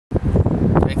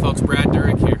folks, Brad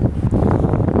Durick here.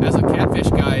 As a catfish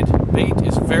guide, bait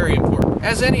is very important.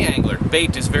 As any angler,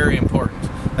 bait is very important.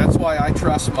 That's why I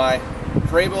trust my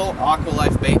Frabill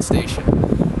Aqua bait station.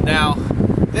 Now,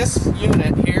 this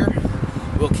unit here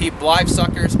will keep live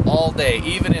suckers all day,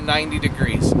 even in 90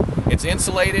 degrees. It's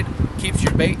insulated, keeps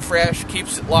your bait fresh,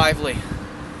 keeps it lively.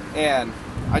 And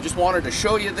I just wanted to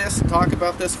show you this and talk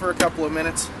about this for a couple of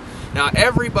minutes. Now,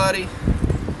 everybody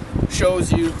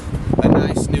shows you a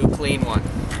nice new clean one.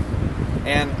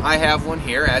 And I have one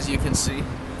here, as you can see.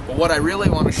 But what I really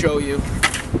want to show you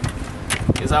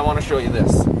is I want to show you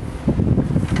this.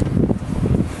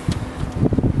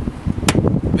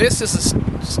 This is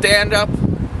a stand-up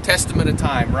testament of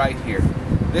time right here.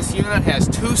 This unit has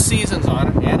 2 seasons on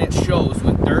it, and it shows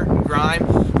with dirt and grime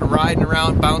from riding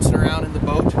around, bouncing around in the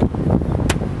boat.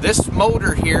 This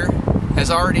motor here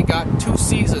has already got 2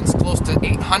 seasons, close to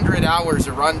 800 hours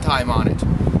of runtime on it.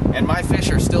 And my fish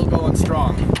are still going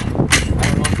strong. I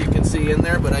don't know if you can see in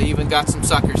there, but I even got some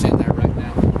suckers in there right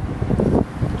now.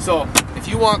 So, if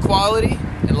you want quality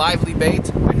and lively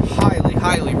bait, I highly,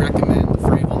 highly recommend